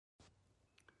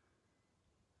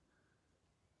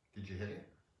Did you hit it?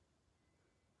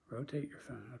 Rotate your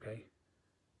phone. Okay.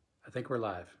 I think we're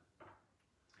live.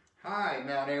 Hi,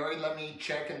 Mount Airy. Let me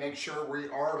check and make sure we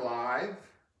are live.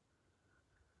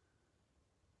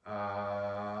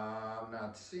 I'm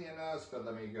not seeing us, but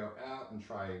let me go out and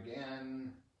try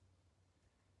again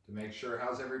to make sure.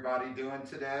 How's everybody doing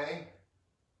today?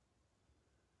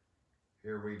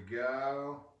 Here we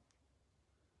go.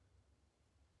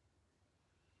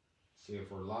 See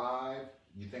if we're live.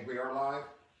 You think we are live?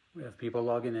 We have people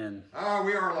logging in. Oh,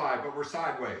 we are live, but we're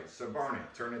sideways. So Barney,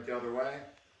 turn it the other way.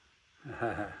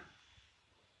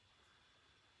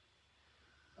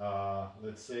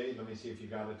 Let's see. Let me see if you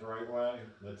got it the right way.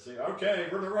 Let's see. Okay,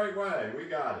 we're the right way. We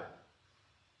got it.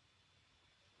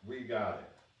 We got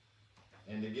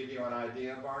it. And to give you an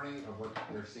idea, Barney, of what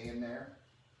they're seeing there.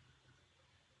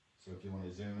 So if you want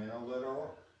to zoom in a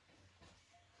little.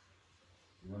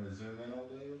 You want to zoom in a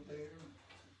little there?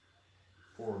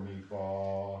 Poor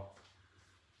Meatball.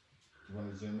 You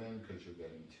want to zoom in because you're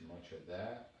getting too much of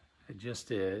that. I just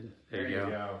did. There you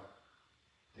go.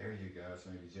 There you go. So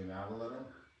maybe zoom out a little.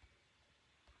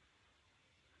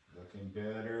 Looking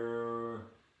better.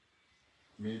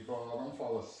 Meatball, don't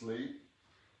fall asleep.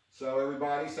 So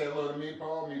everybody say hello to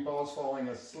Meatball. Meatball's falling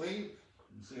asleep.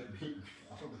 You see it,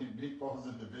 I don't think Meatball's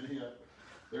in the video.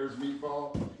 There's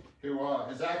Meatball, who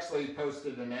has actually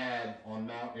posted an ad on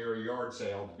Mount Airy Yard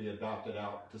Sale to be adopted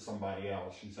out to somebody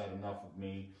else. She's had enough of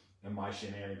me and my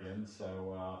shenanigans.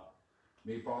 So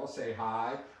Meatball, say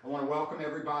hi. I want to welcome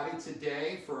everybody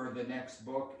today for the next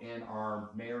book in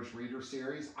our Mayor's Reader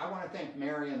series. I want to thank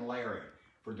Mary and Larry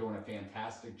for doing a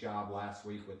fantastic job last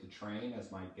week with the train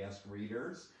as my guest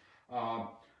readers.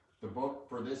 The book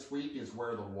for this week is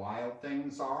Where the Wild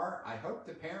Things Are. I hope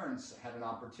the parents had an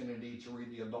opportunity to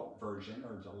read the adult version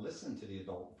or to listen to the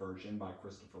adult version by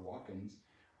Christopher Watkins.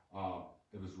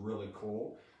 It was really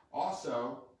cool.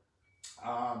 Also,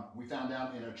 we found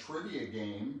out in a trivia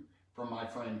game from my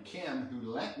friend Kim,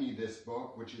 who lent me this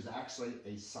book, which is actually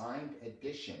a signed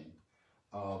edition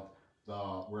of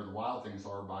Where the Wild Things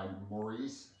Are by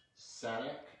Maurice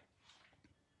Sedek.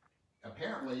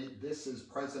 Apparently, this is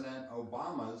President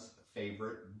Obama's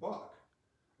favorite book,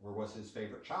 or was his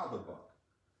favorite childhood book.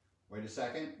 Wait a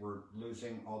second, we're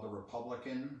losing all the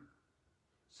Republican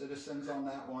citizens on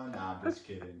that one? Nah, I'm just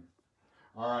kidding.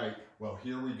 All right, well,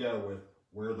 here we go with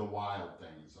Where the Wild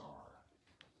Things Are.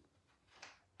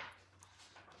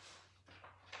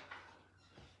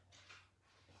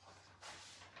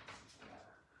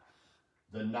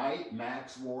 The night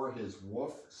Max wore his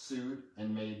wolf suit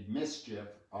and made mischief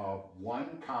of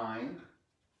one kind.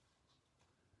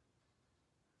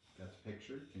 Got the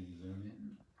picture? Can you zoom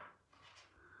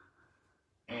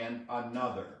in? And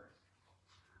another.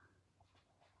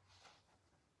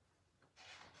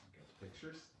 Got the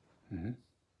pictures? Mm-hmm.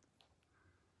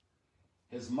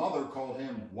 His mother called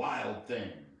him Wild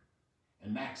Thing,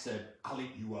 and Max said, "I'll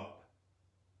eat you up."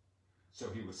 So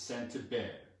he was sent to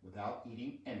bed without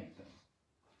eating anything.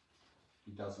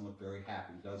 He doesn't look very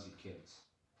happy, does he, kids?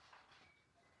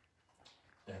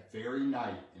 That very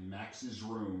night in Max's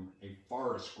room, a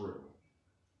forest grew.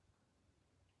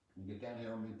 Can you get down here,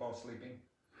 Meatball sleeping?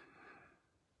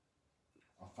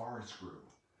 A forest grew.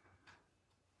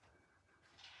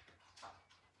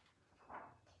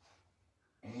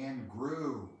 And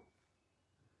grew.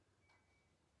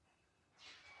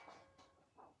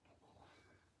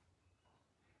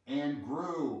 And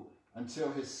grew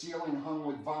until his ceiling hung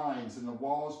with vines and the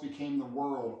walls became the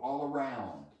world all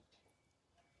around.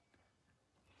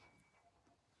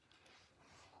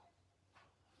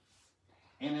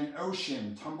 And an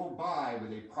ocean tumbled by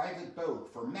with a private boat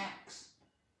for Max,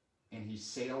 and he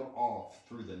sailed off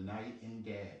through the night and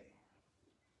day.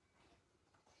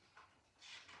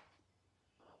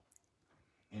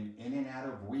 And in and out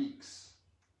of weeks,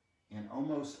 and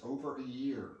almost over a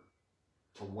year,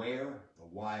 to where the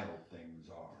wild things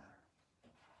are.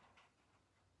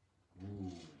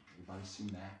 Ooh, everybody see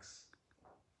Max?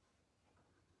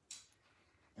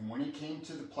 And when he came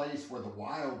to the place where the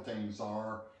wild things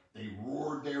are, they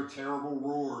roared their terrible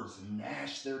roars and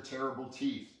gnashed their terrible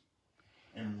teeth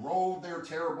and rolled their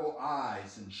terrible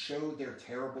eyes and showed their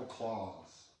terrible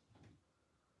claws.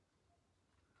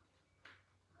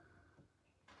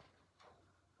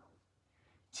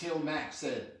 Till Max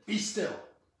said, "Be still,"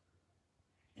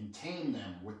 and tamed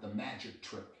them with the magic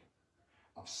trick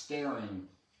of staring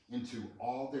into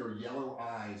all their yellow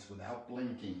eyes without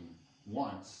blinking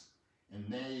once, and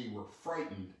they were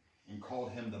frightened and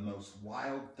called him the most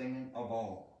wild thing of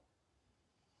all.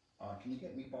 Can you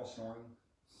get Meatball snoring?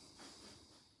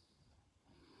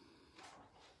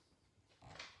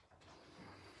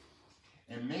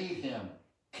 And made him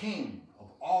king of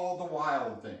all the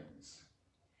wild things.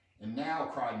 And now,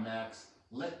 cried Max,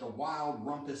 let the wild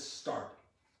rumpus start.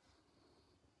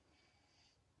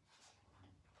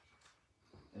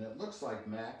 And it looks like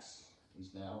Max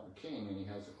is now a king and he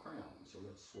has a crown. So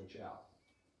let's switch out.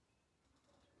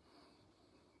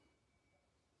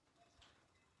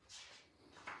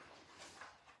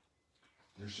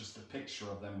 There's just a picture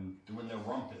of them doing their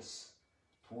rumpus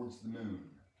towards the moon.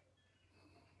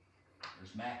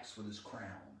 There's Max with his crown.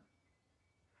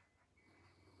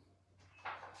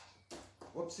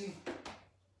 Whoopsie.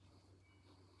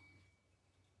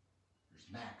 There's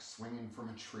Max swinging from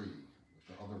a tree with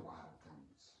the other wild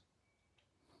things.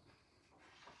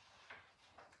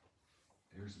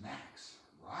 There's Max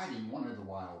riding one of the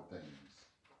wild things.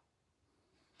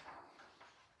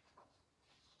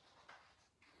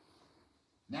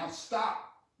 Now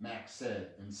stop, Max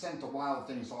said, and sent the wild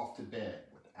things off to bed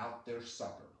without their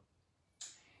supper.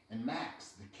 And Max,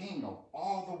 the king of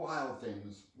all the wild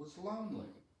things, was lonely,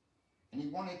 and he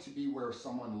wanted to be where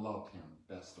someone loved him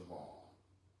best of all.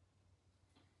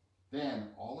 Then,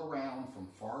 all around from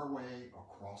far away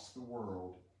across the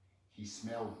world, he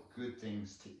smelled good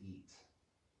things to eat.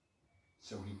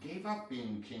 So he gave up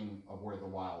being king of where the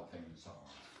wild things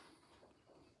are.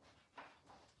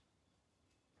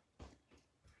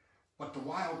 But the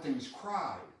wild things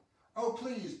cried, "Oh,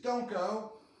 please, don't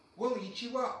go. We'll eat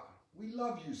you up. We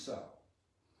love you so."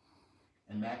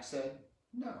 And Max said,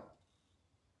 "No."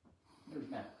 There's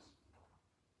Max.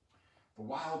 The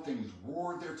wild things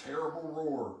roared their terrible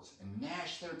roars and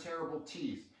gnashed their terrible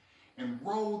teeth and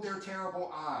rolled their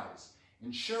terrible eyes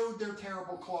and showed their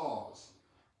terrible claws.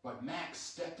 But Max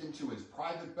stepped into his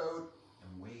private boat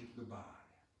and waved goodbye.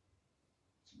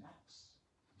 It's Max.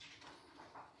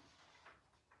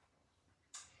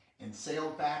 And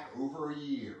sailed back over a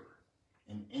year,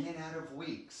 and in and out of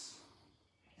weeks,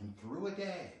 and through a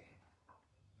day.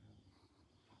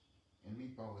 And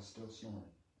Meatball is still snoring.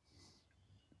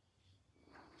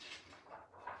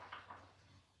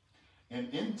 And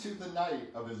into the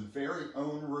night of his very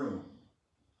own room,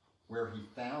 where he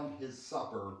found his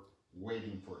supper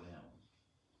waiting for him.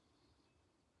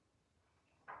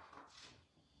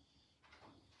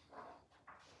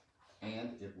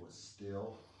 And it was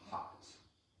still hot.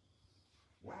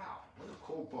 Wow, what a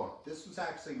cool book. This was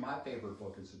actually my favorite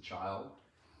book as a child.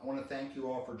 I want to thank you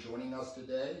all for joining us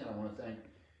today, and I want to thank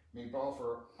Meatball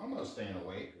for almost staying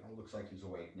awake. It looks like he's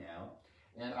awake now.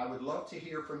 And I would love to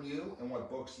hear from you and what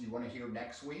books you want to hear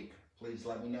next week. Please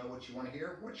let me know what you want to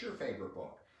hear. What's your favorite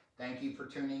book? Thank you for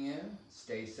tuning in.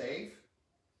 Stay safe.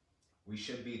 We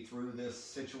should be through this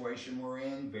situation we're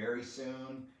in very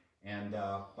soon. And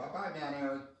bye-bye, Mount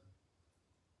Airy.